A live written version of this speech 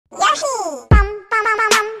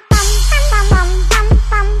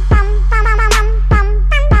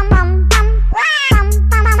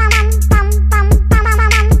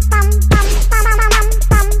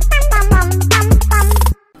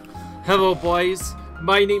guys,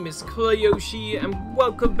 my name is Klayoshi and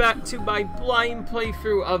welcome back to my blind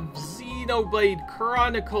playthrough of Xenoblade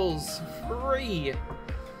Chronicles 3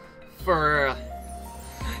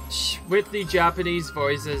 with the Japanese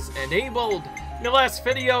voices enabled. In the last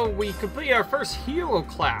video, we completed our first hero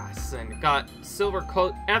class and got Silver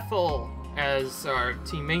Coat Ethel as our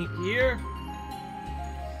teammate here.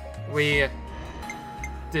 We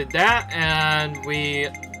did that and we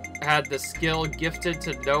had the skill gifted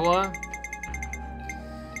to Noah,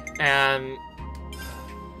 and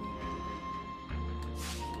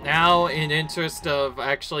now in interest of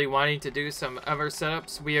actually wanting to do some other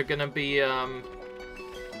setups, we are going to be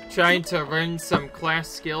trying to learn some class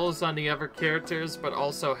skills on the other characters, but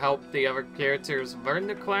also help the other characters learn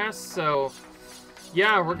the class. So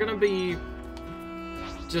yeah, we're going to be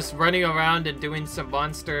just running around and doing some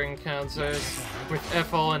monster encounters with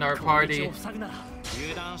Ethel in our party.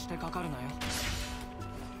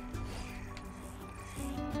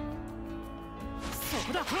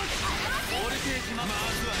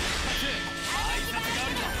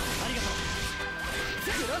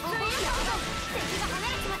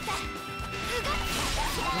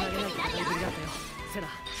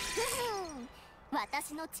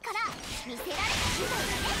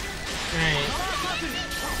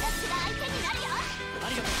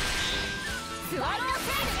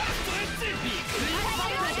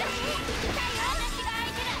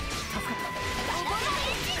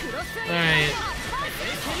 Alright.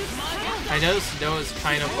 I noticed Noah's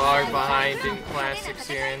kind of far behind in class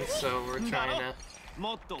experience, so we're trying to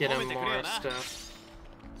get him more stuff.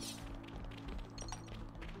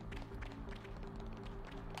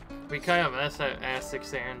 We kind of mess at ass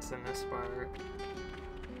experience in this part.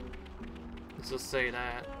 Let's just say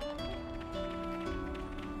that.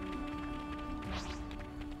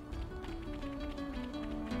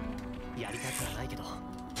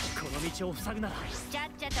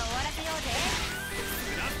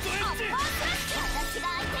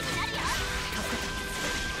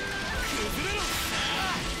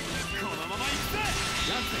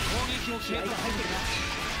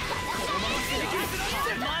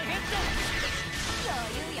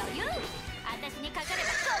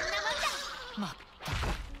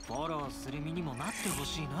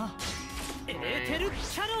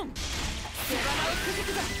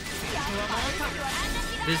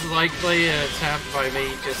 This is likely an attempt by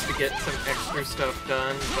me just to get some extra stuff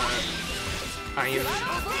done, but I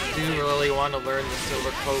do really want to learn the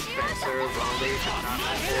Silver Coat Fencer ability, but not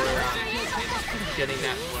before getting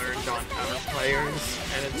that learned on other players.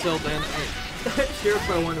 And until then, I'm not sure if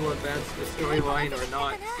I want to advance the storyline or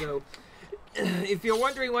not. So if you're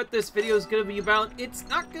wondering what this video is going to be about, it's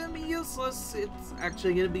not going to be useless. It's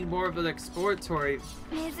actually going to be more of an exploratory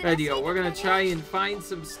video. We're going to try and find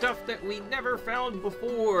some stuff that we never found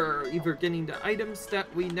before, either getting to items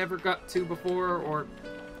that we never got to before or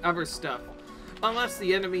other stuff. Unless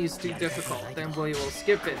the enemy is too difficult, then we will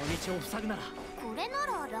skip it.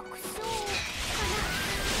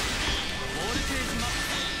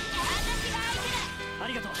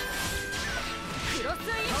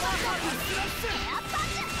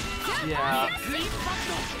 Yeah.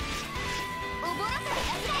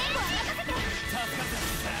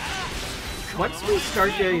 Once we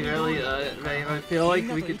start getting really, I feel like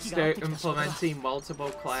we could start implementing multiple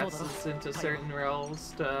classes into certain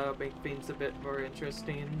roles to make things a bit more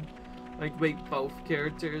interesting. Like make both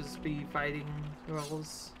characters be fighting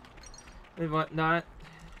roles and whatnot.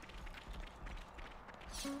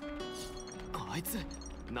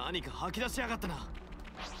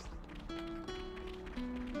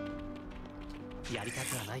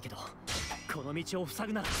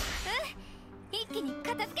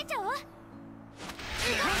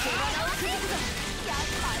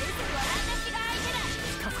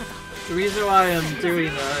 The reason why I'm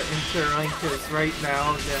doing interrank is right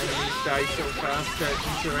now the enemies die so fast that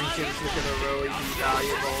interrank is gonna really be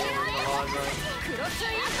valuable in the long run.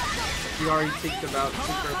 You already take them out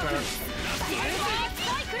super fast.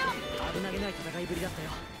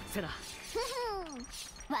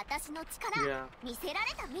 Yeah.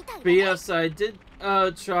 But yes, I did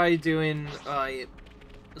try doing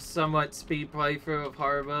somewhat speed playthrough of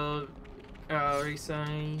Harbo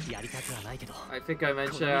recently. I think I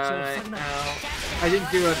mentioned I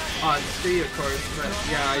didn't do it on stream, of course, but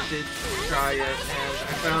yeah, I did try it, and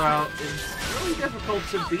I found out it's really difficult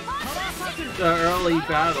to beat the early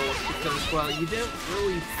battles because, well, you didn't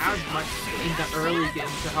really have much in the early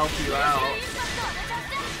game to help you out.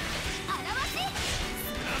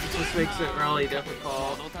 It just makes it really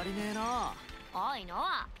difficult.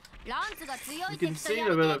 You can save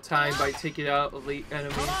a bit of time by taking out elite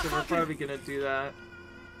enemies, so we're probably gonna do that.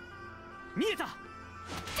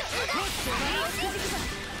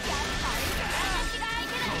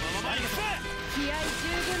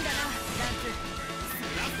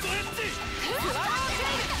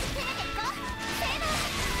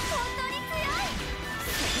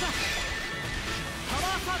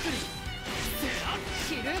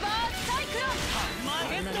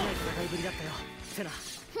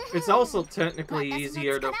 It's also technically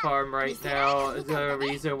easier to farm right now. The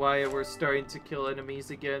reason why we're starting to kill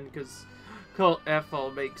enemies again, because Cult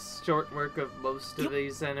Ethel makes short work of most of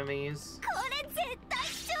these enemies.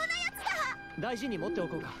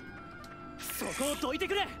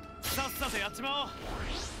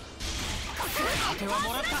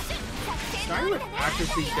 Starting with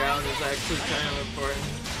accuracy down is actually kind of important.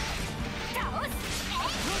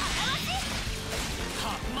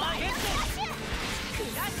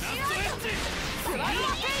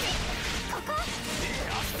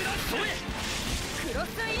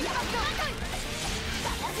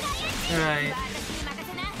 Alright.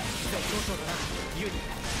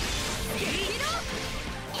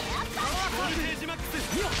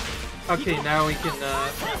 Okay, now we can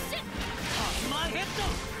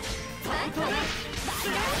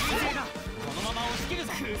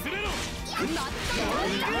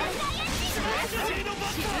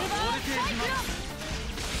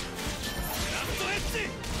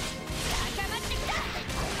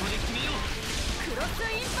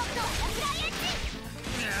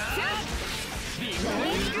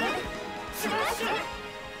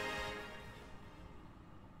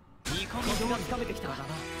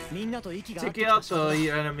taking out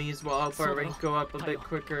the enemies will help our rank go up a bit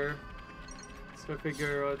quicker. So I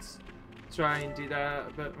figure let's try and do that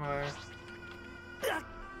a bit more.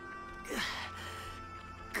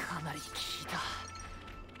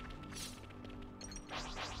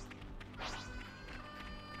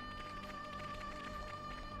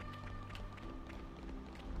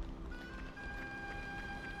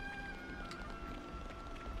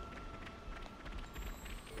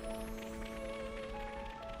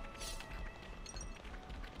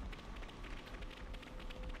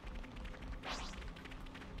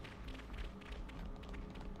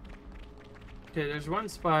 Okay, there's one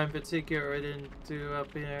spot in particular I didn't do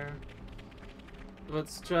up here.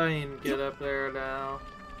 Let's try and get up there now.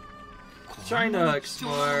 Trying to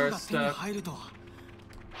explore stuff.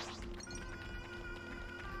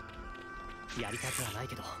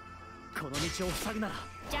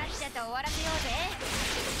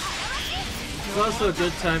 It's also a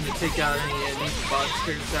good time to take out any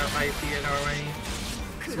monsters that might be in our range.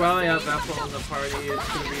 So while I have Ethel in the party, it's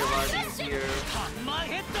going to be a lot easier.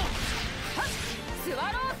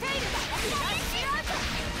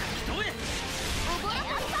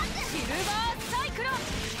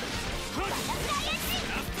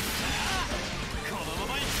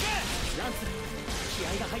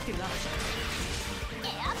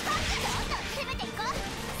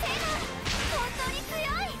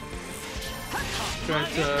 Try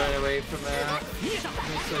to run away from that.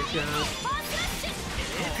 Looks like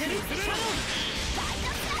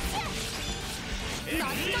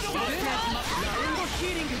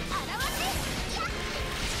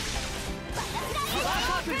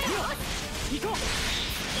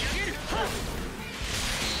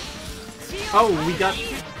oh, we got.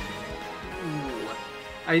 Ooh.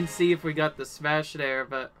 I didn't see if we got the smash there,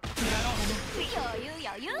 but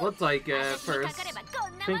looked like first.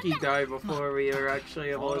 I think he died before we were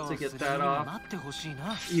actually able to get that off.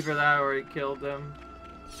 Either that or he killed him.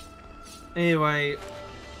 Anyway,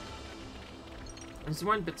 there's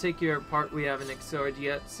one particular part we haven't explored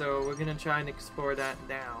yet, so we're gonna try and explore that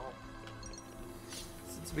now.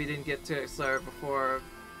 Since we didn't get to explore it before.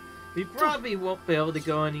 We probably won't be able to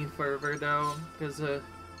go any further though, because of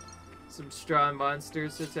some strong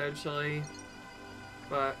monsters potentially.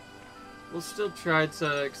 But we'll still try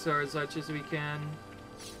to explore as much as we can.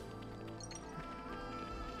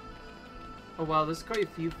 Oh wow, there's quite a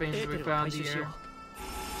few things we found here.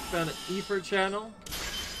 Found an ether channel.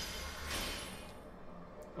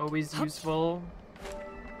 Always useful,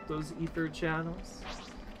 those ether channels.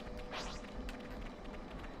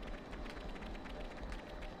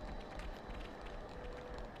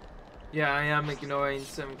 Yeah, I am ignoring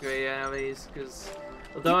some gray enemies because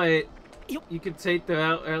although you can take them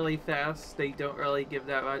out really fast, they don't really give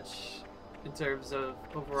that much in terms of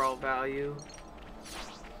overall value.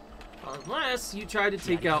 Unless you try to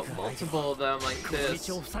take out multiple of them like this.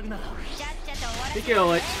 You know,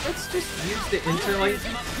 like, let's just use the interlink,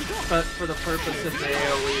 but for the purpose of the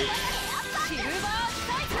AoE.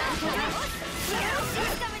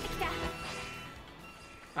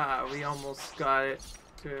 Ah, we almost got it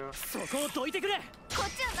too.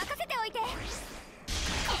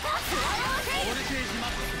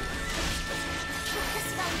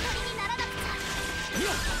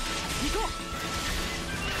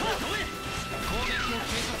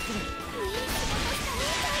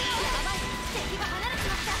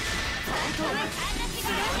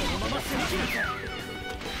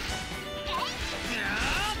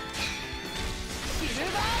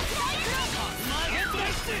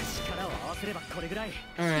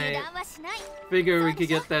 Alright. Figure we could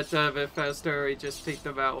get that done a bit faster, or we just take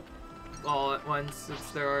them out all at once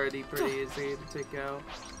since they're already pretty easy to take out.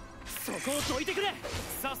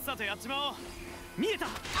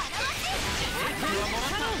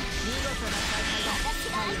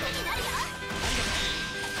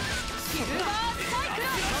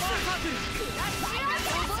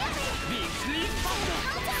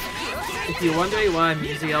 If you're wondering why I'm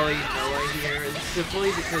using Noah here, it's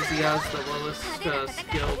simply because he has the lowest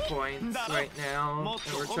skill points right now,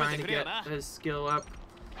 and we're trying to get his skill up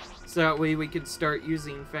so that way we can start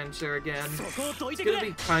using Fencer again. It's gonna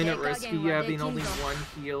be kind of risky having only one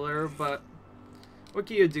healer, but what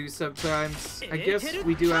can you do sometimes? I guess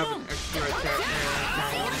we do have an extra attack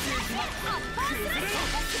now.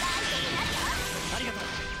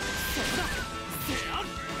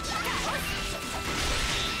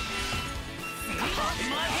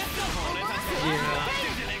 Yeah.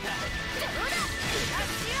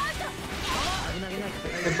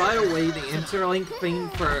 And by the way, the interlink thing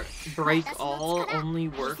for break all only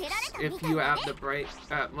works if you have the break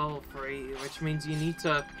at level 3, which means you need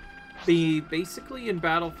to be basically in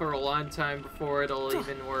battle for a long time before it'll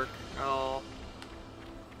even work at all.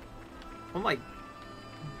 Oh my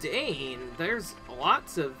dang, there's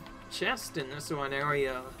lots of chests in this one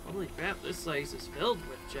area. Holy crap, this place is filled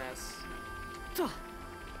with chests. Good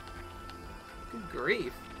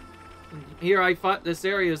grief. And here I thought this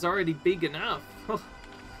area is already big enough.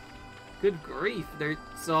 Good grief,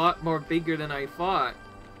 it's a lot more bigger than I thought.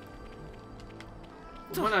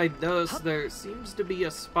 From what I noticed, there seems to be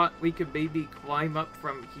a spot we could maybe climb up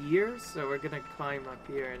from here, so we're gonna climb up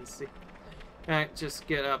here and see. Can't just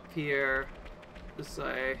get up here this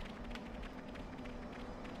way.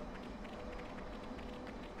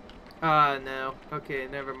 Ah, no. Okay,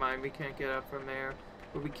 never mind, we can't get up from there.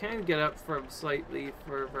 But we can get up from slightly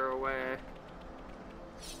further away.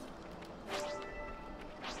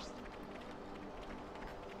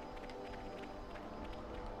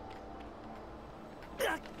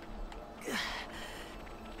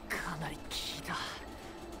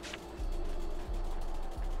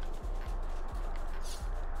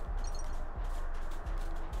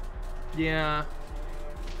 Yeah.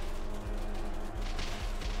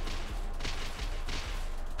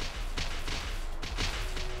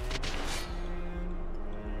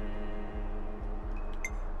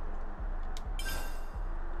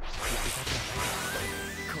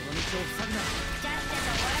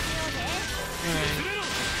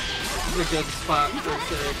 This is a good spot for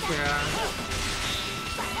Zodiac, yeah.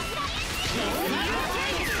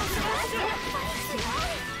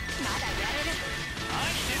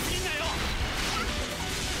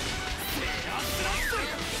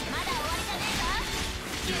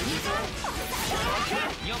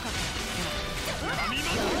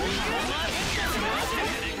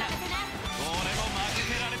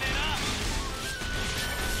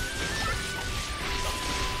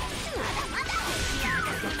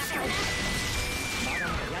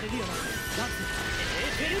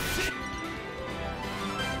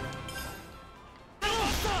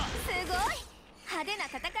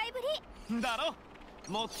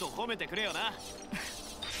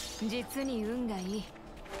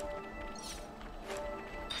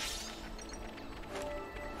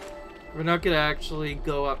 We're not gonna actually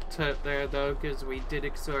go up to there though, because we did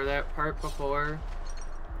explore that part before.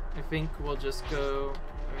 I think we'll just go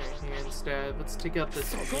right here instead. Let's take out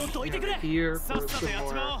this over here for some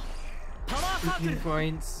more weakening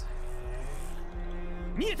points.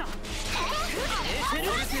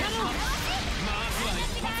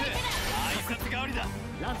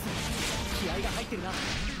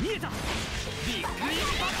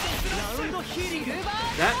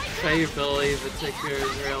 That favorability in particular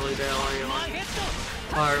is really the only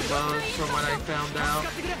hard mode from what I found out.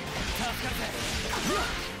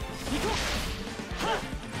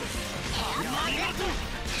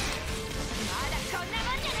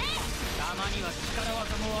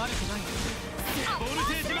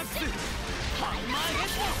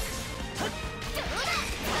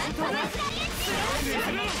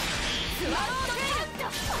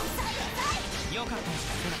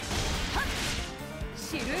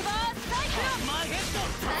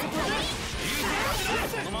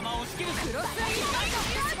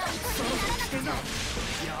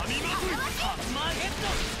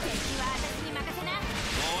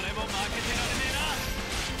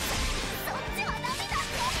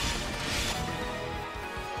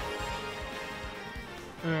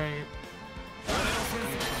 Alright.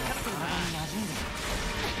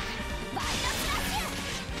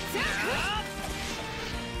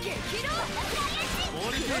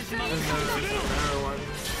 Another one.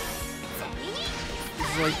 This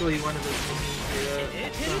is likely one of the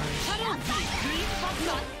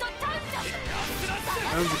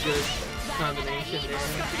that was a good combination there.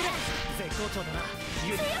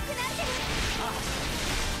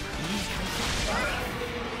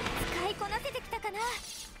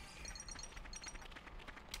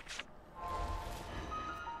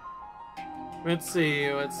 Let's see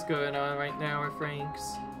what's going on right now with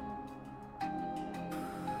ranks.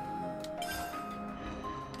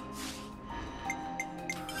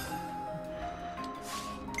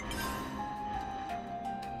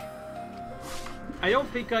 I don't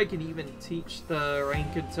think I can even teach the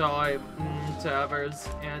rank until I'm to others,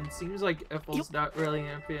 and seems like Ethel's not really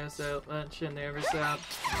FPS out much in the others app.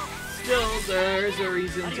 Still, there's a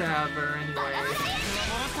reason to have her anyway.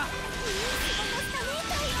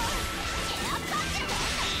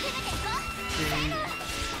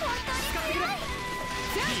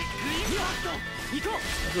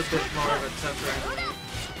 It's a bit more of a tough rank.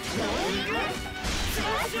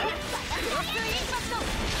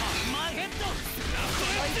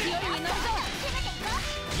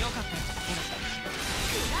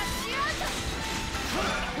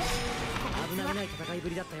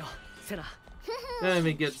 Then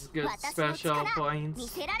he gets good special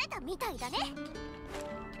points.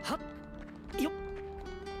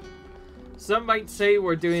 Some might say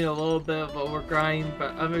we're doing a little bit of overgrind,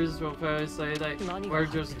 but others will probably say that we're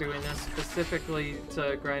just doing this specifically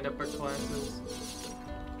to grind up our classes.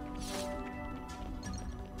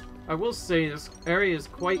 I will say this area is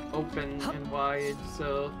quite open and wide,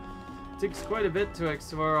 so it takes quite a bit to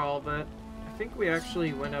explore all of it. I think we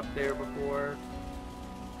actually went up there before,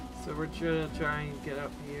 so we're gonna try and get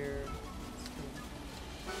up here.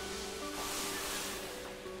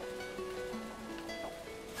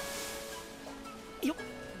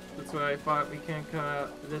 That's why I thought we can't come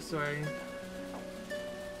out this way,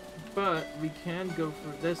 but we can go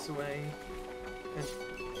through this way and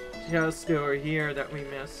just over here that we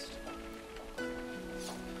missed.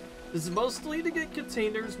 This is mostly to get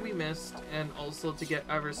containers we missed and also to get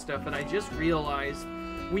other stuff, and I just realized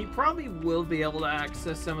we probably will be able to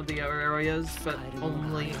access some of the other areas, but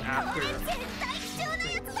only after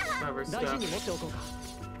other stuff.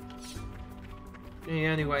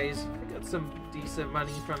 Anyways, we got some decent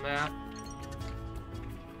money from that.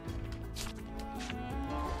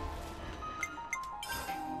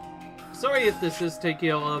 Sorry if this is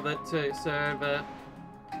taking a little bit to serve, but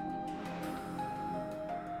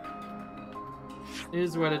it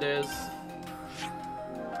is what it is.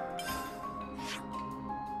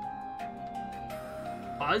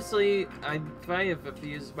 Honestly, I'm kind of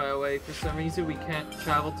confused, by the way. For some reason, we can't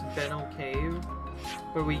travel to Benno Cave,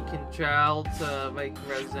 but we can travel to, like,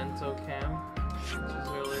 Residential Camp, which is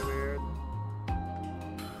really weird.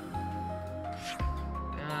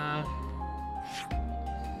 I'm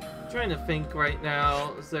trying to think right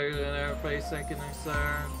now. Is there another place I can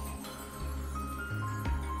explore?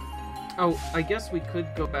 Oh, I guess we could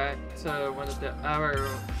go back to one of the our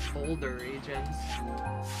older regions.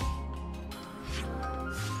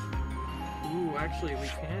 Ooh, actually, we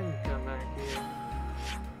can come back here.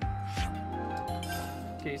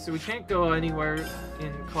 Okay, so we can't go anywhere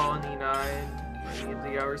in Colony 9 or any of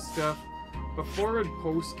the other stuff. But Forward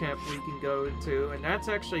Post Camp we can go to, and that's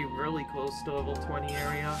actually really close to level 20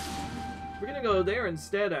 area. We're gonna go there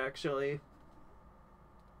instead, actually.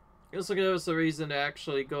 This will give us a reason to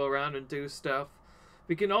actually go around and do stuff.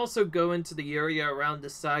 We can also go into the area around the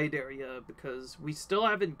side area, because we still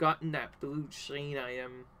haven't gotten that blue chain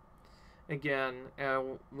item again.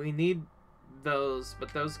 We need those,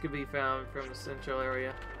 but those could be found from the central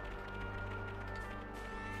area.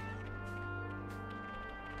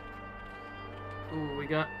 Ooh, we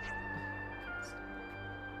got...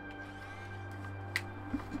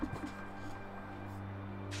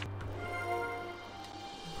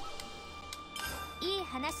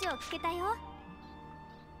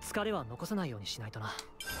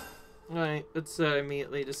 Alright, let's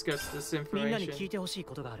immediately discuss this information.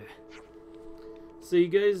 So you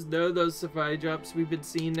guys know those supply drops we've been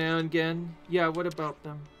seeing now and again? Yeah, what about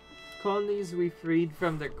them? Colonies we freed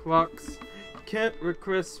from their clocks can't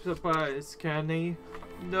request supplies, can they?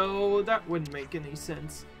 No, that wouldn't make any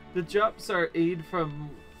sense. The drops are aid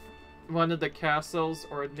from one of the castles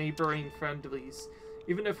or neighboring friendlies.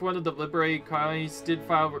 Even if one of the liberated colonies did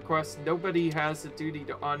file requests, nobody has a duty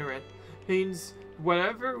to honor it. Means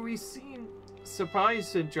whatever we see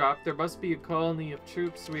supplies been dropped, there must be a colony of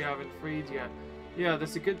troops we haven't freed yet. Yeah,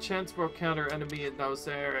 there's a good chance we'll counter enemy in those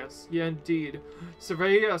areas. Yeah, indeed.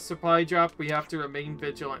 Survey a supply drop, we have to remain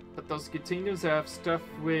vigilant. But those containers have stuff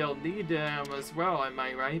we'll need them as well, am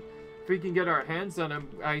I right? If we can get our hands on them,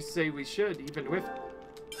 I say we should, even with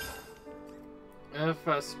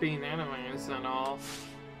us being enemies and all.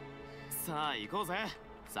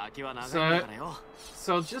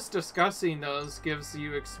 So just discussing those gives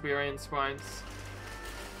you experience points.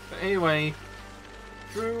 But anyway,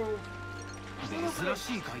 through... So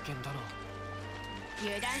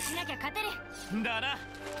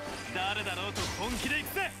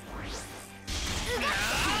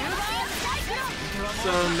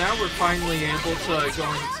now we're finally able to go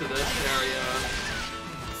into this area.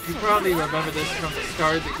 You probably remember this from the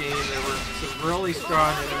start of the game. There were some really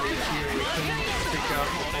strong enemies here we couldn't take out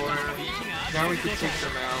before. Now we can take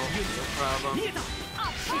them out, no problem.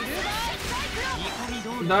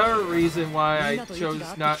 Another reason why I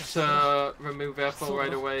chose not to remove Ethel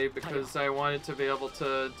right away, because I wanted to be able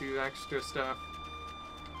to do extra stuff.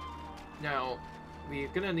 Now, we're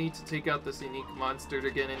gonna need to take out this unique monster to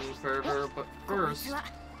get any further, but first,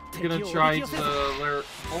 we're gonna try to lure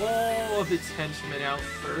all of its henchmen out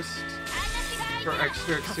first for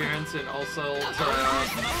extra experience, and also to make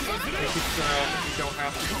it so that we don't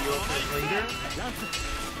have to deal with it later.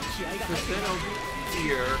 Because then over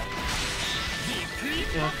here,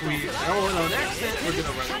 if we roll it on accident, we're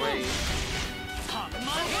gonna run away.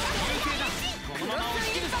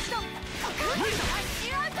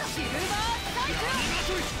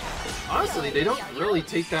 Honestly, they don't really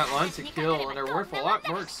take that long to kill, and are worth a lot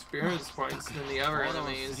more experience points than the other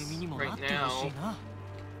enemies right now.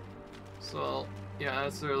 So, yeah,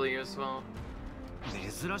 that's really useful.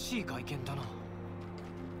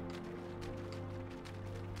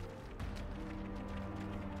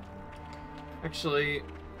 Actually,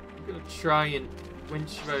 I'm gonna try and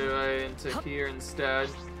winch my way into here instead,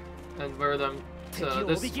 and lure them to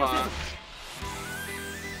this spot.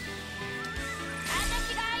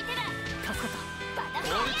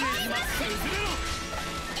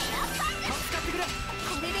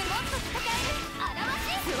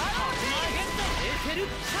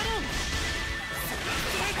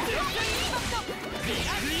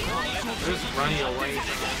 Just running away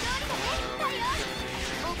from it.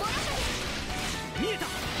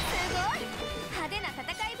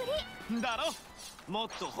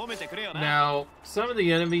 Now, some of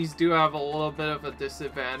the enemies do have a little bit of a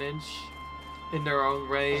disadvantage in their own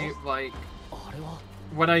way, like,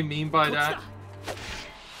 what I mean by that,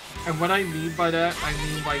 and what I mean by that, I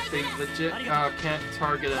mean like they legit can't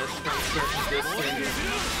target us from a certain distance.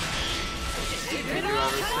 They do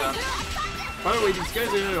other stuff. By the way, these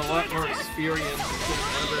guys are a lot more experienced than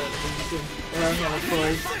other enemies in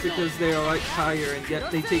Xenoblade because they are like higher, and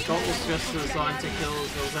yet they take almost just as long to kill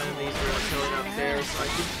as those enemies we are killing up there. So I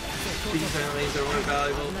think these enemies are more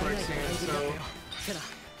valuable for experience. So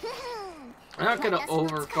I'm not gonna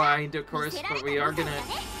overfind, of course, but we are gonna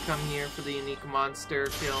come here for the unique monster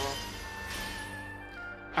kill.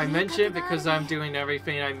 I mention it because I'm doing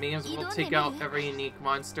everything. I may as well take out every unique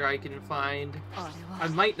monster I can find. I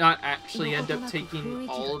might not actually end up taking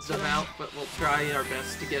all of them out, but we'll try our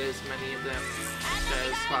best to get as many of them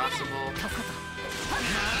as possible.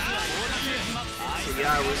 So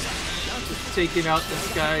yeah, I was just taking out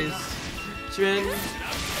this guy's Jin.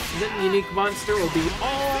 The unique monster will be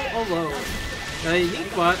all alone. Now, the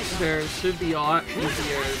unique monster should be a lot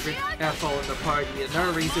easier with Ethel in the party.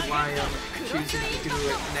 Another reason why I'm choosing to do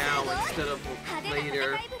it now instead of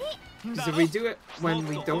later. Because if we do it when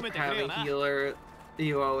we don't have a healer,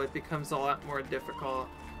 it becomes a lot more difficult.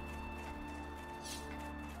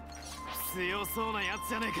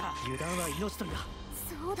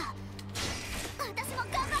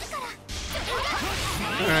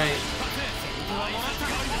 Alright.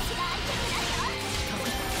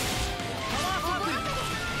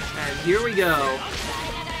 And here we go.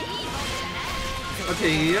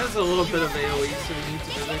 Okay, he has a little bit of AoE, so we need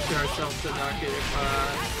to position ourselves to not get him.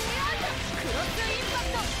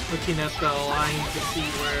 Looking at the line to see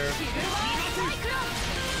where we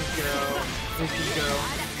can go.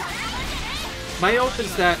 My hope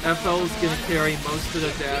is that Ethel is going to carry most of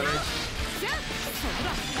the damage.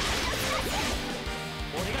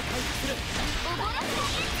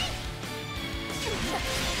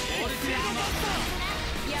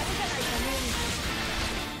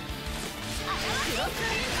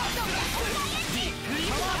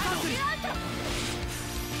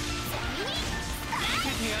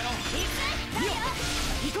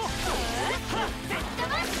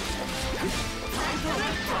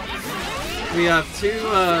 We have two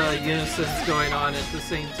unisons going on at the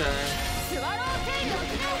same time.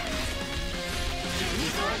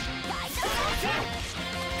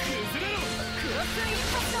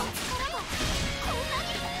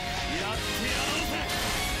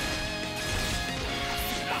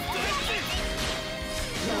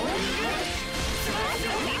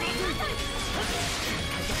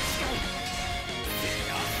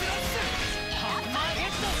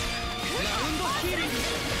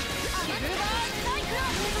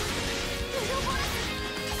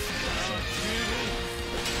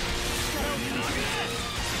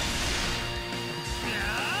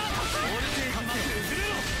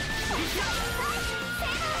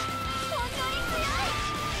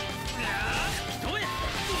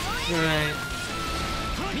 Right.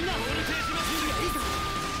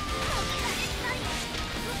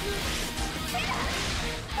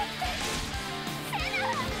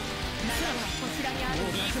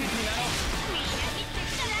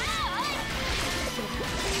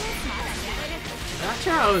 Not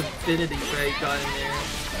sure how Infinity Ray got in there.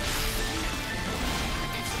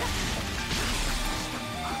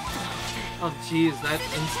 Oh jeez, that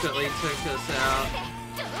instantly took us out.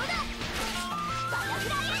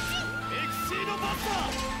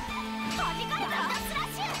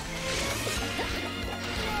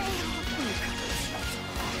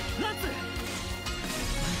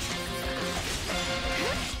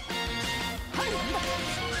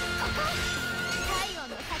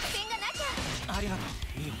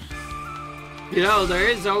 You know, there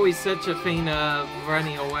is always such a thing of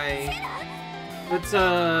running away. Let's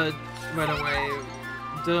run away.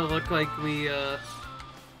 Didn't look like we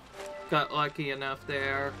got lucky enough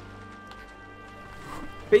there.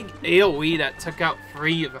 Big AoE that took out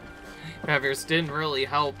 3 of Revers didn't really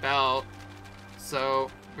help out. So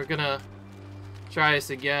we're gonna try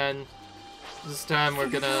this again. This time we're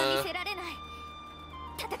gonna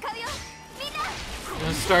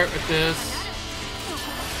start with this.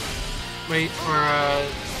 Wait for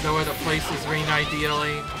no other places ring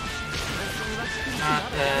ideally. Not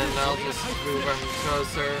then, I'll just move them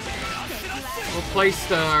closer. We'll place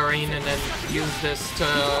the rain and then use this to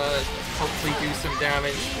hopefully do some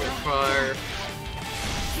damage with our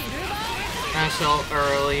Ash ult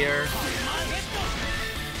earlier.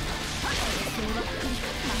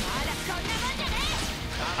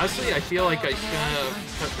 Actually, I feel like I should have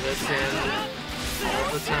put this in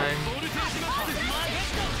all the time.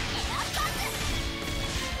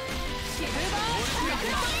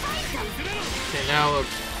 Okay, now we'll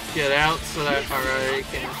get out so that I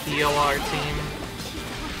can heal our team.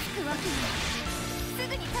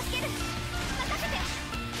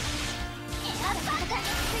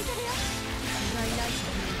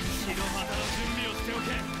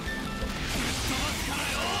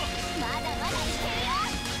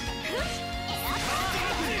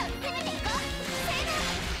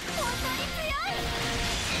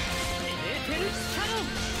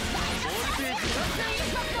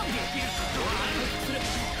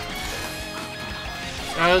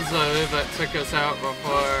 That was the move that took us out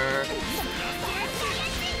before.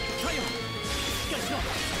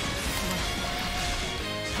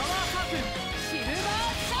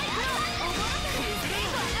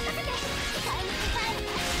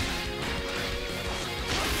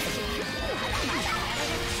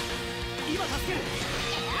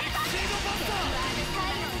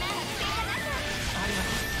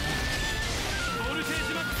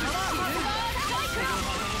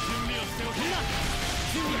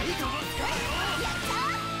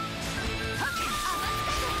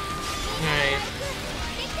 Right.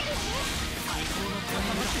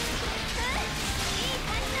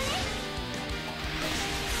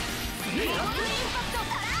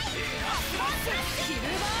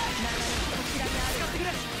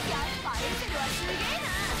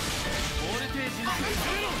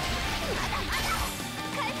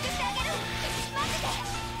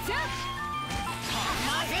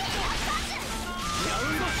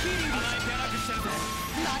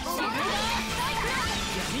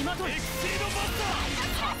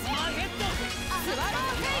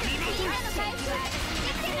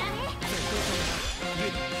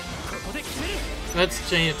 Let's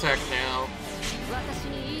chain attack now.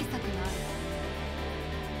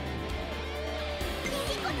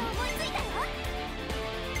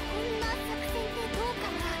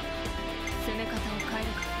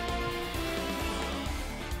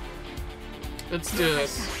 Let's do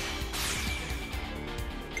this.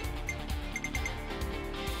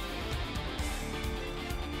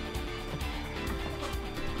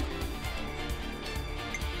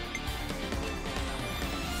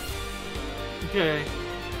 Okay.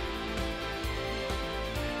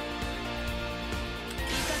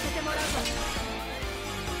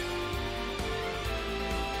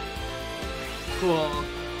 Cool.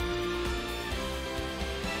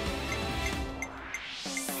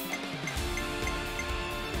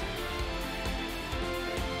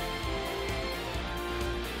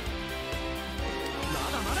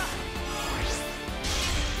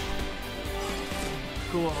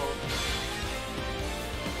 Cool.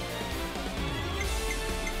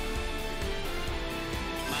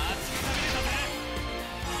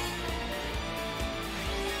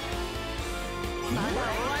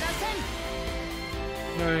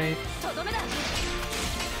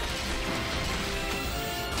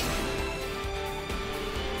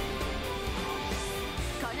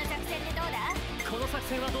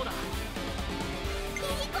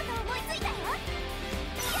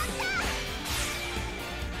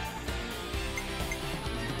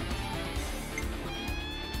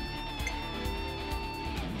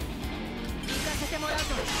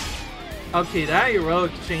 Okay, that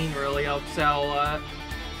heroic chain really helps out a lot.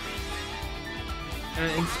 And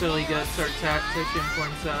instantly gets our tactician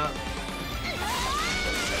points out.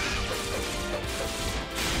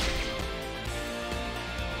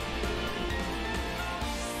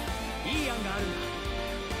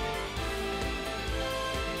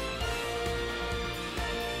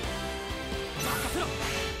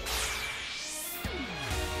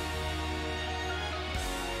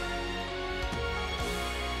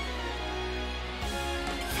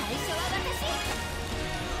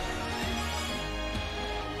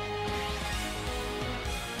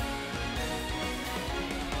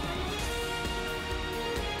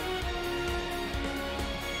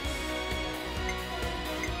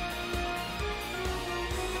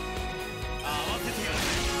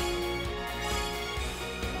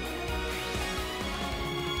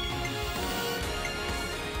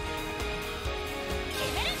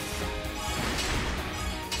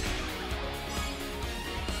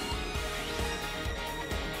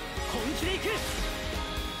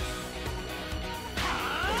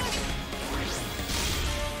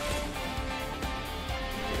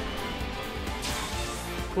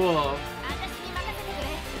 Cool.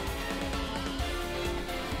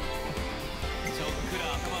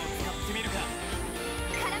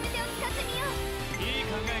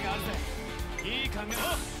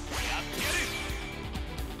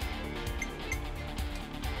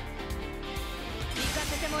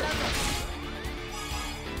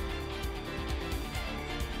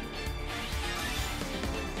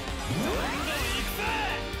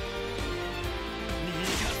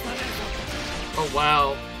 Oh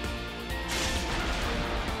wow.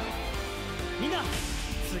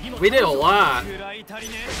 We did a lot.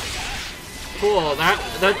 Cool, that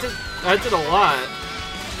did a lot.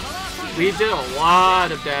 We did a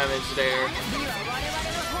lot of damage there.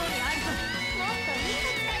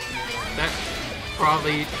 That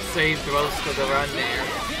probably saved most of the run there.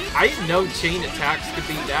 I didn't know chain attacks could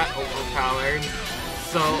be that overpowered.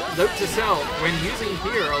 So, note to self, when using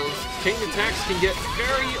heroes, chain attacks can get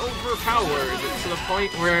very overpowered to the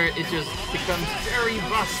point where it just becomes very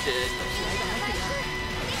busted.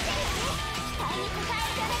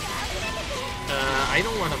 I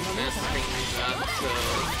don't want to mess things up, so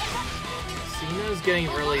Cena's getting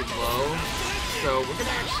really low, so we're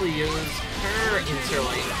gonna actually use her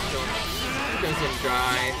interlink so she doesn't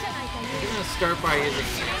die. I'm gonna start by using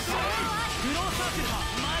this.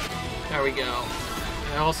 There we go.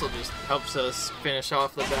 It also just helps us finish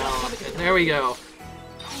off the battle, and there we go.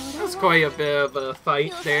 That was quite a bit of a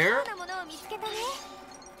fight there.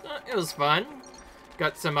 It was fun.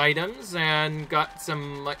 Got some items and got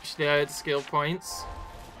some much needed skill points.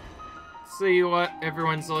 See what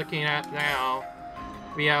everyone's looking at now.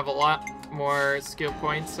 We have a lot more skill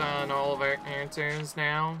points on all of our characters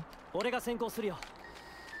now. Oh,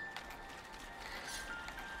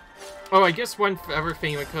 I guess one other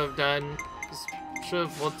thing we could have done is should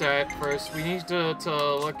have looked at it first. We need to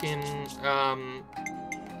look in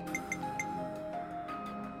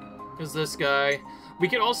is this guy. We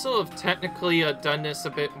could also have technically done this a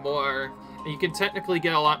bit more. And you can technically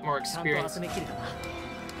get a lot more experience.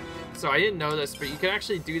 So I didn't know this, but you can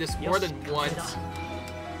actually do this more than once.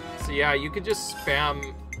 So yeah, you could just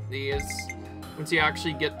spam these once you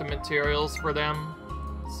actually get the materials for them.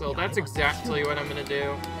 So that's exactly what I'm gonna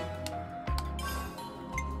do.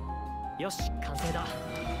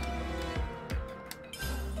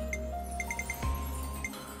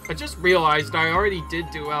 I just realized I already did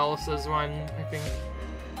do Alice's one, I think.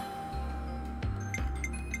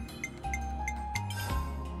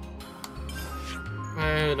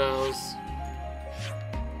 Who knows?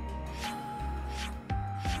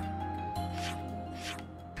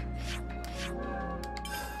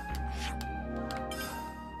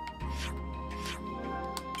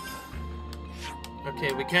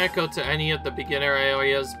 Okay, we can't go to any of the beginner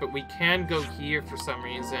areas, but we can go here for some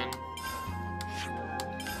reason.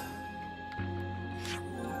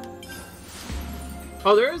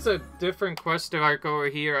 Oh, there is a different quest arc over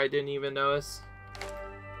here I didn't even notice.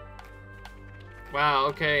 Wow,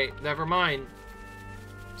 okay, never mind.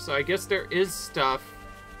 So I guess there is stuff.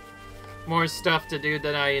 More stuff to do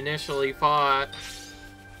than I initially thought.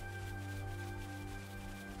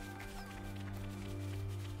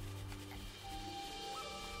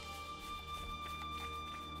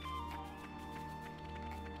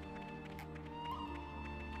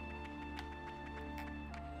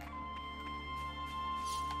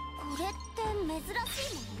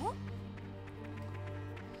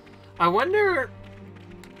 I wonder...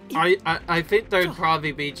 I think there'd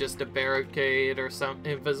probably be just a barricade or some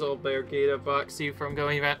invisible barricade that blocks you from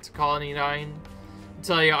going back to Colony 9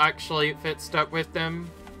 until you actually fit stuck with them.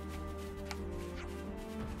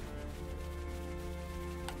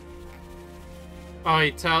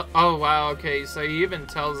 Oh wow, okay, so he even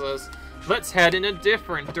tells us, let's head in a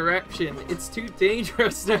different direction. It's too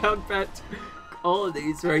dangerous to have pet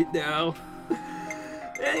colonies right now.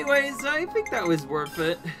 Anyways, I think that was worth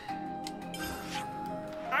it.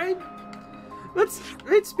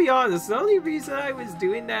 Let's be honest, the only reason I was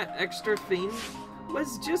doing that extra thing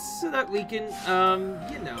was just so that we can,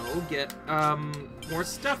 you know, get, more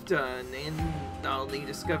stuff done, and not only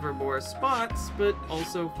discover more spots, but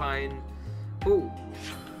also find...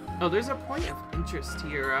 Oh, there's a point of interest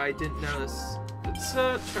here I didn't notice. Let's,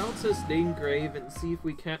 trounce this name grave and see if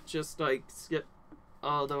we can't just, like, skip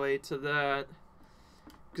all the way to that.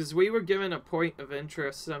 Because we were given a point of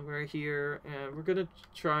interest somewhere here, and we're gonna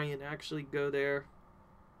try and actually go there.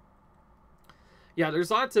 Yeah,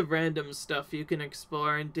 there's lots of random stuff you can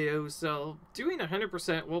explore and do, so doing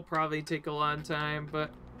 100% will probably take a long time,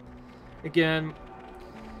 but again,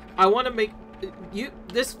 I want to make...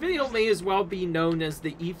 This video may as well be known as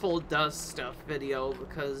the Ethel Does Stuff video,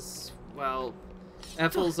 because, well,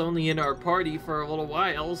 Ethel's only in our party for a little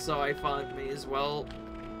while, so I thought I may as well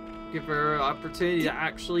give her an opportunity to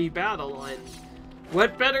actually battle, and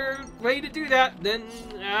what better way to do that than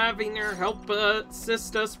having her help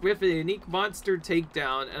assist us with a unique monster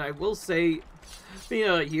takedown. And I will say, being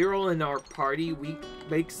a hero in our party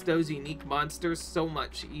makes those unique monsters so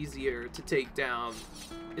much easier to take down.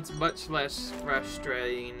 It's much less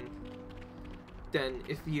frustrating than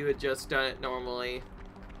if you had just done it normally.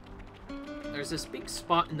 There's this big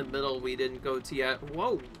spot in the middle we didn't go to yet.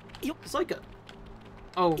 Whoa! It's like a...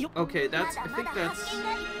 Oh, okay, I think that's...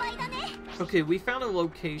 Okay, we found a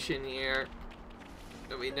location here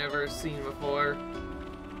that we never seen before.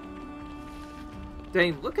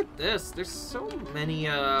 Dang, look at this! There's so many,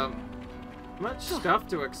 much stuff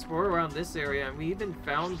to explore around this area, and we even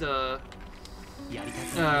found a...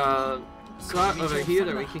 slot over here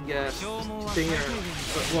that we can get there,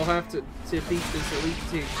 but we'll have to beat this elite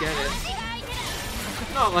to get it.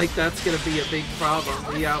 Not like that's gonna be a big problem.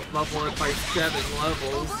 We out-level it by 7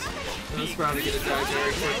 levels. That's probably gonna die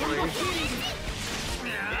very quickly.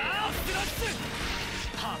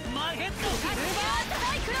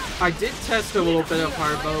 I did test a little bit of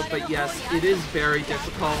hard mode, but yes, it is very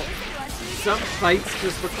difficult. Some fights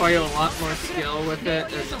just require a lot more skill with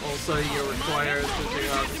it, and also you're required to do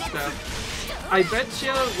other stuff. I bet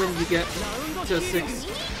you when you get to 6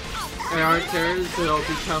 characters, it'll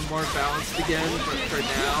become more balanced again, but for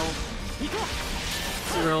now,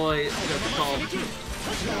 it's really difficult.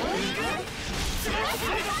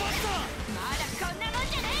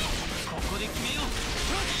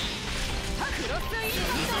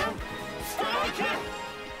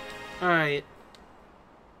 Alright.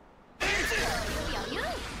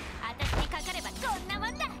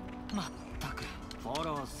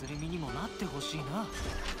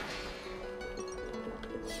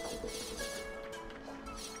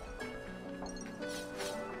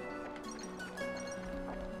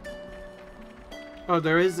 Oh,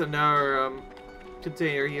 there is another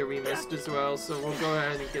container here we missed as well, so we'll go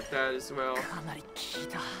ahead and get that as well.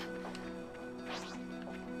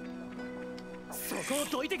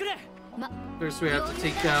 First we have to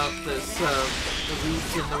take out this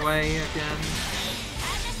elite in the way again.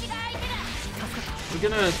 We're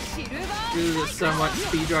gonna do the somewhat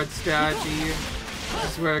speedrun strategy.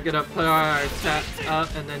 This is where we're gonna put our attack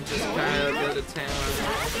up and then just kind of go to town.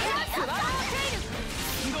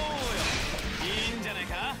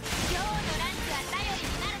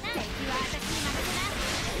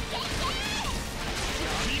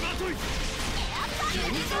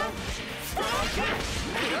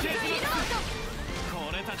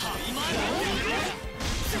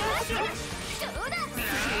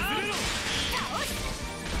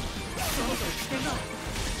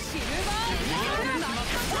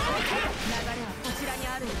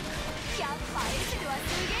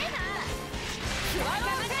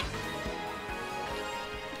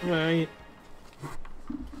 Right.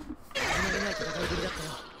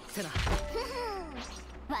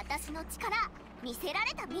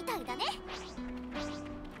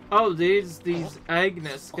 Oh, these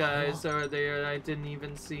Agnes guys are there I didn't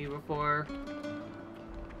even see before.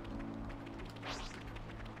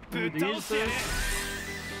 Who these things?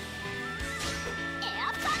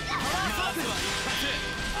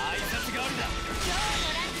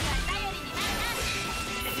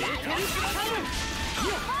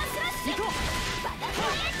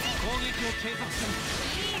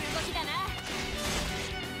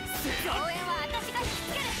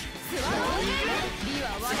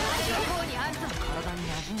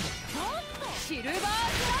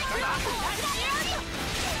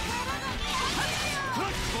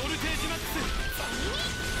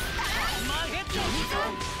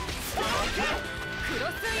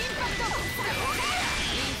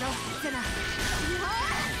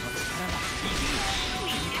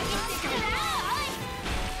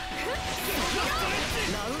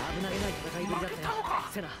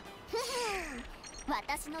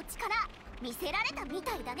 私の力見せられたみ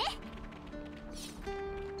たいだね。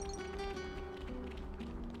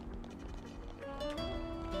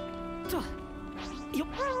よっ。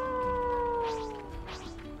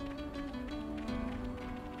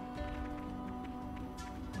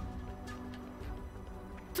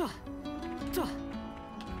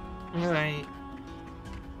Alright.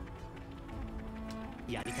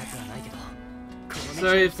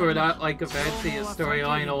 Sorry for not like advancing the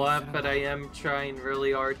storyline a lot, but I am trying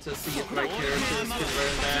really hard to see if my characters can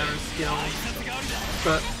learn that skills.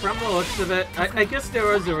 But from the looks of it, I guess there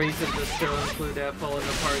was a reason to still include Ethel in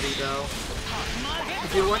the party though.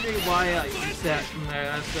 If you're wondering why I used that in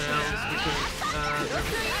the sales, because there was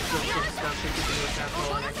still some stuff we could do with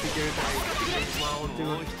Ethel, and I figured I could as well do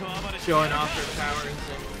showing off her powers,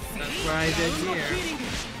 and that's what I did here.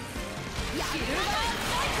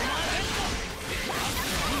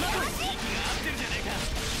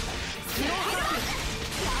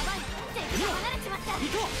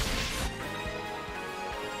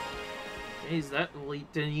 Jeez, that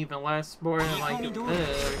leap didn't even last more than like a minute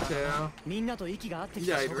or two. He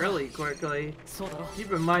died really quickly.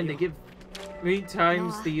 Keep in mind to give 3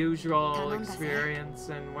 times the usual experience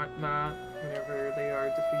and whatnot whenever they are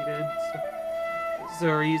defeated. So there's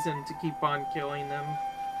a reason to keep on killing them.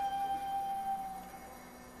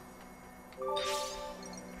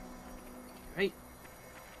 Right.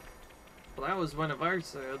 Well, that was one of our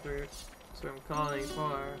soldiers, so I'm calling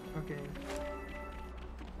for. Okay.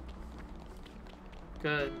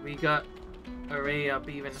 Good, we got array up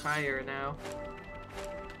even higher now.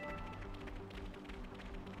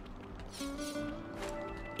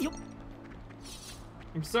 Yep.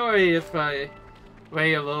 I'm sorry if I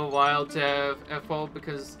wait a little while to have Ethel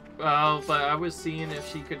because, well, but I was seeing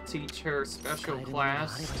if she could teach her special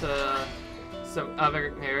class to some other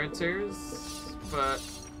characters, but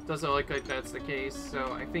doesn't look like that's the case,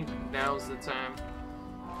 so I think now's the time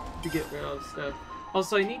to get rid of stuff.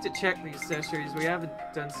 Also, I need to check these accessories. We haven't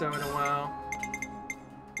done so in a while.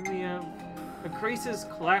 We have increases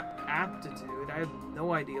clap aptitude. I have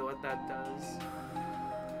no idea what that does.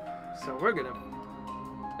 So we're gonna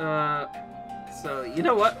so you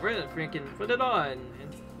know what? We're gonna freaking put it on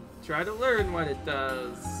and try to learn what it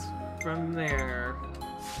does from there.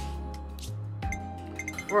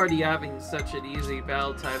 We're already having such an easy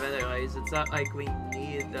battle time anyways. It's not like we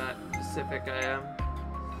need that specific item.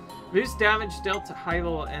 Boost damage dealt to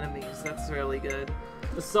high-level enemies. That's really good.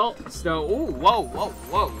 Assault Snow. Ooh, whoa, whoa,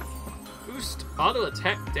 whoa. Boost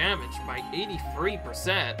auto-attack damage by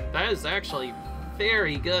 83%. That is actually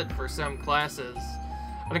very good for some classes.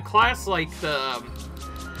 On a class like the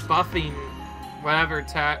buffing whatever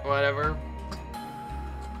attack, whatever.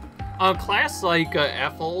 On a class like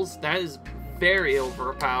Ethel's, that is very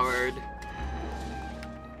overpowered.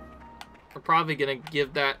 We're probably gonna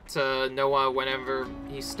give that to Noah whenever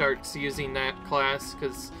he starts using that class,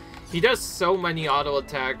 because he does so many auto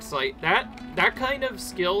attacks. Like that kind of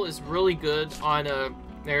skill is really good on a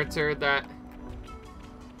character that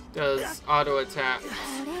does auto attacks.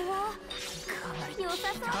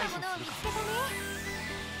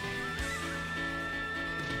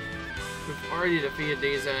 We've already defeated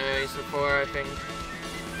these enemies before, I think.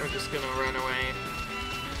 We're just gonna run away.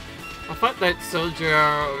 I thought that soldier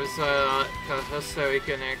was a host that we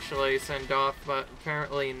can actually send off, but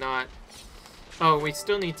apparently not. Oh, we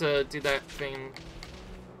still need to do that thing.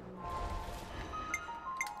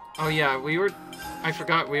 Oh yeah, I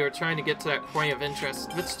forgot we were trying to get to that point of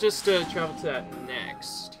interest. Let's just travel to that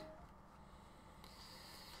next.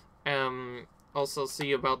 Also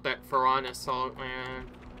see about that Pharaoh assault, man.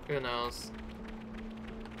 Who knows?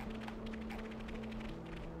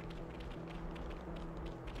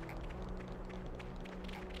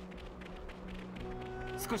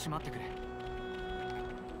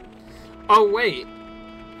 Oh wait.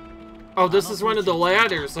 Oh, this is one of the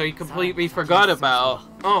ladders I completely forgot about.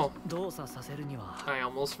 Oh. I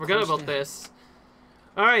almost forgot about this.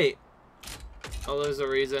 Alright. Oh, there's a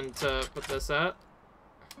reason to put this up.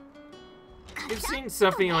 We've seen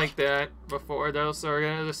something like that before though, so we're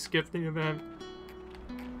gonna just skip the event.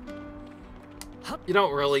 You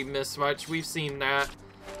don't really miss much. We've seen that.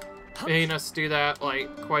 Seen us do that,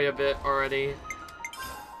 like, quite a bit already.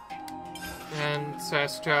 And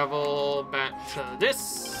fast travel back to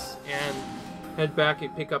this, and head back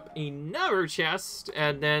and pick up another chest,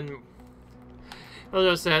 and then I'll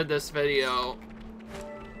just end this video.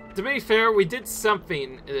 To be fair, we did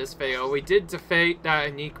something in this video. We did defeat that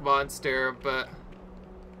unique monster, but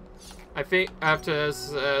I think after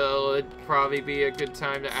this, it'd probably be a good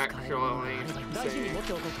time to actually save.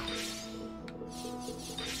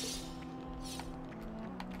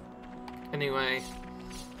 Anyway.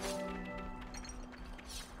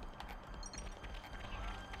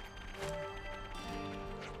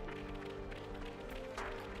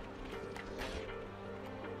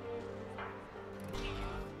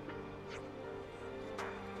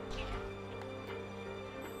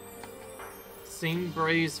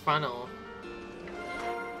 Xenoblade funnel.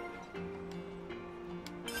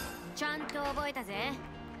 ちゃんと覚えたぜ。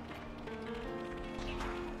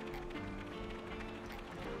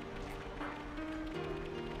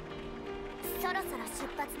そろそろ出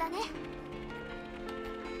発だね。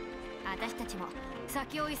私たちも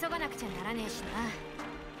先を急がなくちゃならねえしな。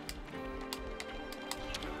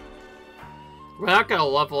We're not gonna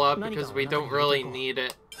level up because we don't really need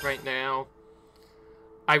it right now.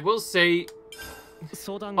 I will say,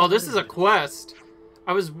 oh, this is a quest.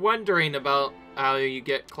 I was wondering about how you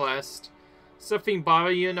get quest. Something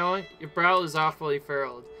bother you, Noah? Your brow is awfully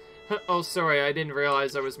furrowed. Oh, sorry, I didn't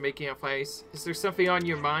realize I was making a face. Is there something on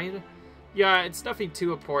your mind? Yeah, it's nothing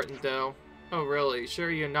too important, though. Oh, really? Sure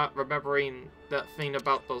you're not remembering that thing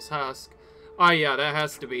about those husks? Oh, yeah, that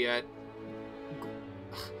has to be it.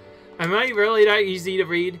 Am I really that easy to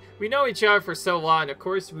read? We know each other for so long, of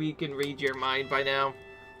course we can read your mind by now.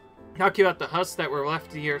 Talk about the husks that were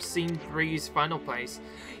left here, Scene 3's final place.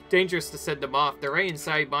 Dangerous to send them off. They're right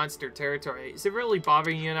inside monster territory. Is it really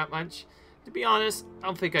bothering you that much? To be honest, I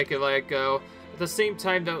don't think I could let it go. At the same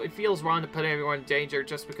time, though, it feels wrong to put everyone in danger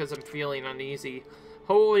just because I'm feeling uneasy.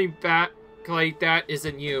 Holding back like that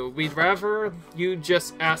isn't you. We'd rather you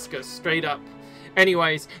just ask us straight up.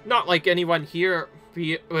 Anyways, not like anyone here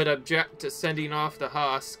would object to sending off the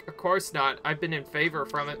husk. Of course not. I've been in favor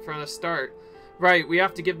from it from the start. Right, we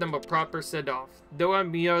have to give them a proper send-off. Though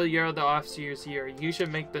I'm you're the officers here, you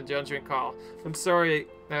should make the judgment call. I'm sorry,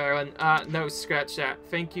 Aaron. No, scratch that.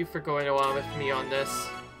 Thank you for going along with me on this.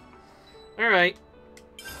 Alright.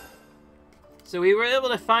 So we were able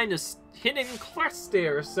to find a hidden quest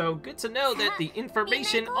there, so good to know that the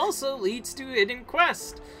information also leads to hidden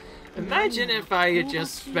quest. Imagine if I had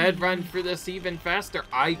just sped run for this even faster.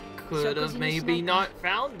 I could have maybe not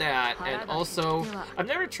found that. And also, I've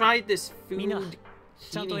never tried this food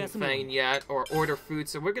heating thing yet, or order food,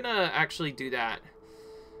 so we're gonna actually do that.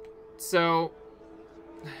 So,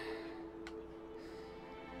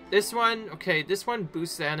 this one, okay, this one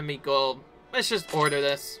boosts the enemy gold. Let's just order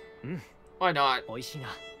this. Why not?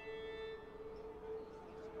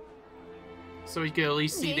 So we can at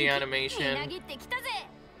least see the animation.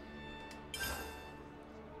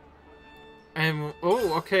 And,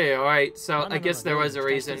 oh, okay, alright, so I guess there was a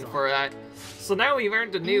reason for that. So now we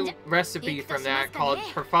learned a new recipe from that called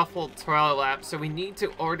Kerfuffle Twirlap, so we need to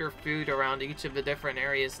order food around each of the different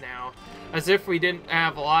areas now. As if we didn't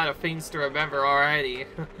have a lot of things to remember already.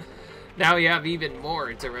 Now we have even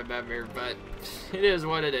more to remember, but it is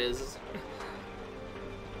what it is.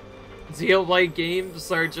 Xenoblade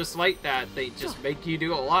games are just like that, they just make you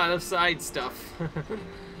do a lot of side stuff.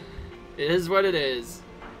 It is what it is,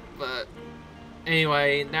 but...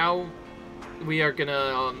 Anyway, now we are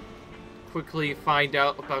gonna quickly find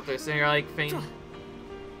out about this air-like thing.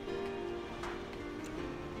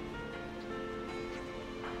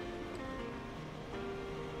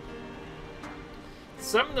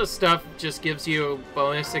 Some of the stuff just gives you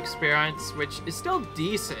bonus experience, which is still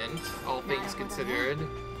decent, all things considered.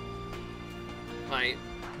 Like,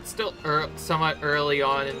 it's still somewhat early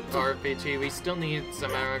on in RPG, we still need some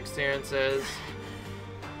other experiences.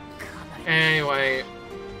 Anyway,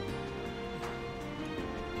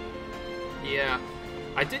 yeah,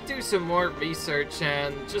 I did do some more research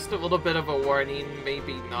and just a little bit of a warning,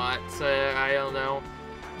 maybe not, I don't know.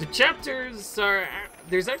 The chapters are,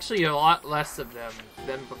 there's actually a lot less of them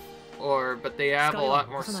than before, but they have a lot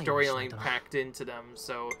more storyline packed into them,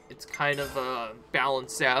 so it's kind of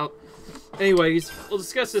balanced out. Anyways, we'll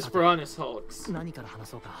discuss this for Honest Hulks.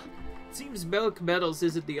 Seems Milk Metals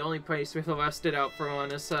isn't the only place we've lasted out for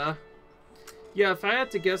Honest, Yeah, if I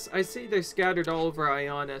had to guess, I'd say they're scattered all over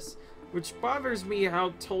Ionis, which bothers me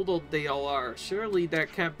how totaled they all are. Surely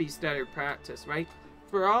that can't be standard practice, right?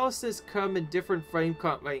 paralysis come in different frame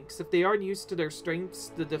count lengths. If they aren't used to their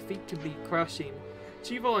strengths, the defeat can be crushing.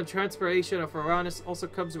 Retrieval and transpiration of Uranus also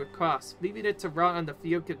comes with cost. Leaving it to rot on the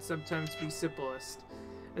field can sometimes be simplest.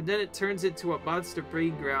 And then it turns into a monster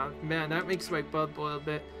breeding ground. Man, that makes my blood boil a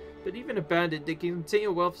bit. But even abandoned, they can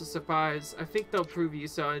continue well to surprise. I think they'll prove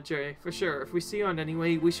useful on Jay. For sure. If we see one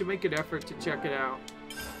anyway, we should make an effort to check it out.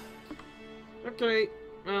 Okay.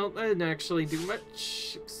 Well, that didn't actually do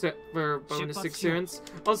much, except for bonus experience.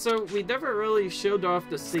 Also, we never really showed off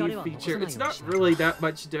the save feature. It's not really that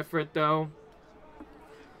much different, though.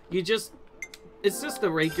 It's just a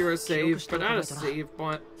regular save, but not a save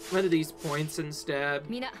point. One of these points instead.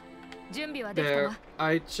 There,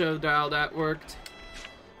 I showed how that worked.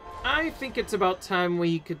 I think it's about time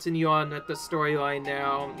we continue on with the storyline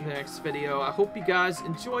now in the next video. I hope you guys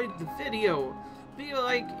enjoyed the video. Leave a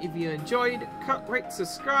like if you enjoyed, cut, rate,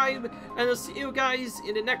 subscribe, and I'll see you guys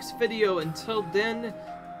in the next video. Until then,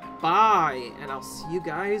 bye, and I'll see you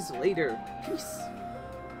guys later. Peace.